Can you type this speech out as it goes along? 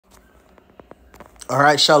All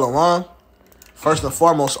right, Shalom. First and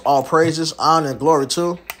foremost, all praises, honor, and glory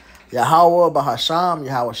to Yahweh, Bahasham,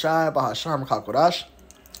 Yahweh Shai, Bahasham, Kakodash.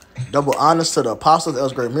 Double honors to the apostles,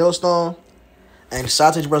 the Great Millstone, and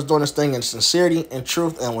Sausage Brothers doing this thing in sincerity, in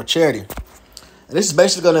truth, and with charity. And this is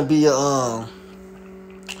basically going to be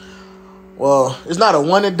well, it's not a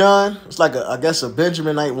one and done. It's like I guess a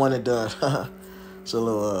Benjaminite one and done. It's a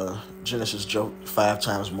little Genesis joke 5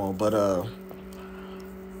 times more, but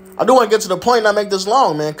I do want to get to the point and not make this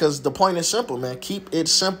long, man, because the point is simple, man. Keep it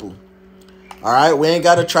simple. All right? We ain't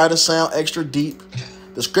got to try to sound extra deep.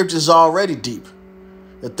 The scripture is already deep.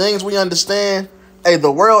 The things we understand, hey,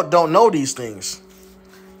 the world don't know these things.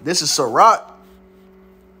 This is Sirach.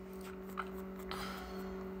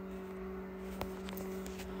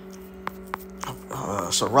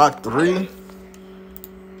 Sirach 3.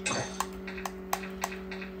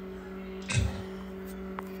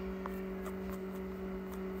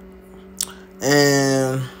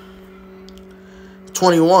 And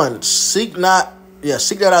 21, seek not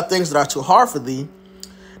out things that are too hard for thee,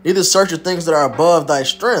 neither search the things that are above thy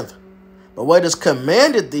strength, but what is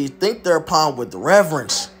commanded thee, think thereupon with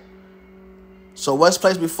reverence. So what's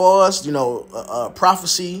placed before us,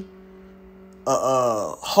 prophecy,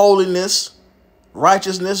 holiness,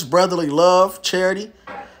 righteousness, brotherly love, charity.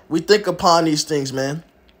 We think upon these things, man.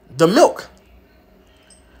 The milk.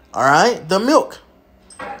 All right, the milk.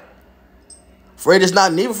 For it is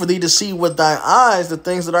not needful for thee to see with thine eyes the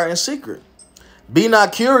things that are in secret. Be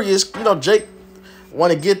not curious. Jake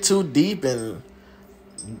want to get too deep and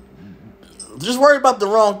just worried about the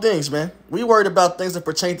wrong things, man. We worried about things that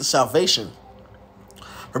pertain to salvation.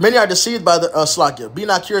 For many are deceived by the Slakia. Be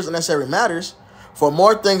not curious in necessary matters, for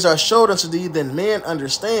more things are showed unto thee than men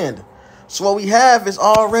understand. So what we have is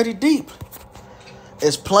already deep.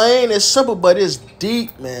 It's plain, it's simple, but it's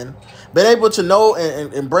deep, man. Been able to know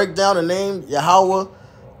and break down the name Yahweh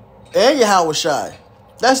and Yahweh Shai.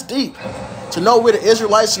 That's deep. To know we're the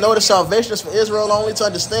Israelites, to know the salvation is for Israel only, to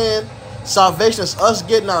understand salvation is us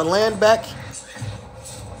getting our land back.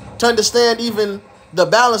 To understand even the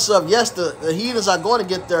balance of, yes, the heathens are going to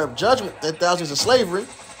get their judgment, their thousands of slavery,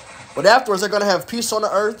 but afterwards they're going to have peace on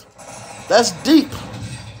the earth. That's deep.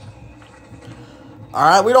 All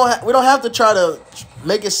right, we don't have to try to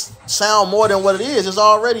make it sound more than what it is. It's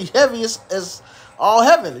already heavy as all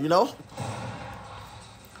heaven, 2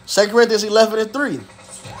 Corinthians 11:3.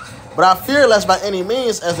 But I fear lest by any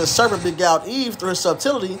means, as the serpent beguiled Eve through his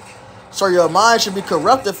subtlety, so your mind should be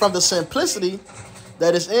corrupted from the simplicity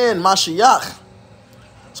that is in Mashiach.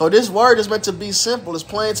 So this word is meant to be simple. It's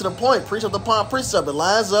plain to the point. Precept upon precept. It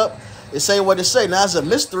lines up. It say what it say. Now it's a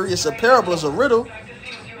mystery. It's a parable. It's a riddle.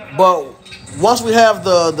 But once we have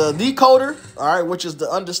the decoder, all right, which is the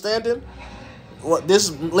understanding, what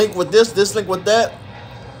this link with this link with that,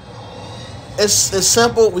 it's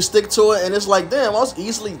simple. We stick to it, and it's like, damn, I was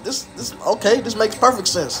easily this makes perfect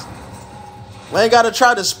sense. We ain't got to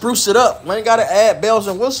try to spruce it up. We ain't got to add bells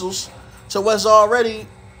and whistles to what's already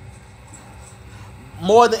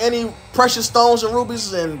more than any precious stones and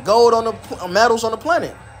rubies and gold on the metals on the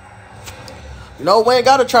planet. We ain't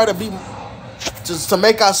got to try to be just to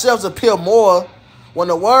make ourselves appear more when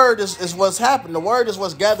the word is what's happening. The word is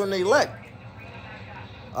what's gathering the elect.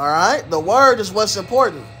 All right? The word is what's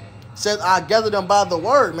important. It says, I gather them by the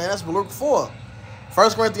word, man. That's Luke 4.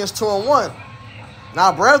 1 Corinthians 2:1.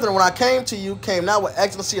 Now, brethren, when I came to you, came not with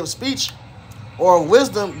excellency of speech or of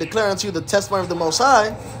wisdom, declaring to you the testimony of the Most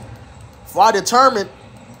High. For I determined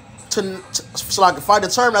not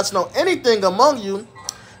to know anything among you,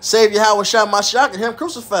 save Yahweh Shai Mashiach and him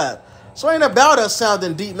crucified. So it ain't about us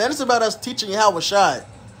sounding deep, man. It's about us teaching Yahweh Shai.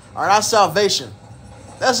 All right, our salvation.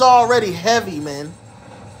 That's already heavy, man.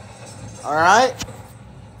 All right?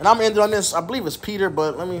 And I'm ending on this. I believe it's Peter,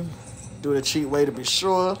 but let me do it a cheat way to be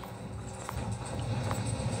sure.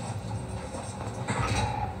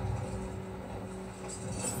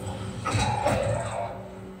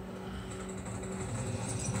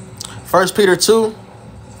 First Peter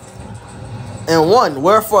 2:1.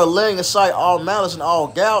 Wherefore, laying aside all malice and all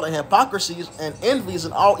guile and hypocrisies and envies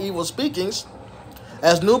and all evil speakings,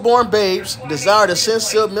 as newborn babes, desire the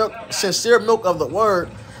sincere milk of the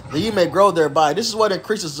word, that ye may grow thereby. This is what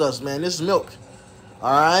increases us, man. This is milk.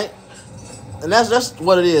 All right? And that's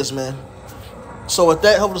what it is, man. So with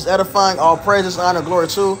that, hope it's edifying. All praises, honor, glory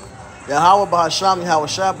to Yahweh, Bahasham, Yahweh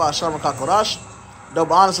Shai, Bahasham, Kakodash.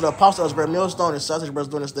 Double honor to the apostle, Great Millstone, and Sausage Brothers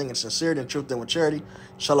doing this thing in sincerity and truth and with charity.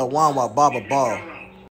 Shalom, wa Baba Ball.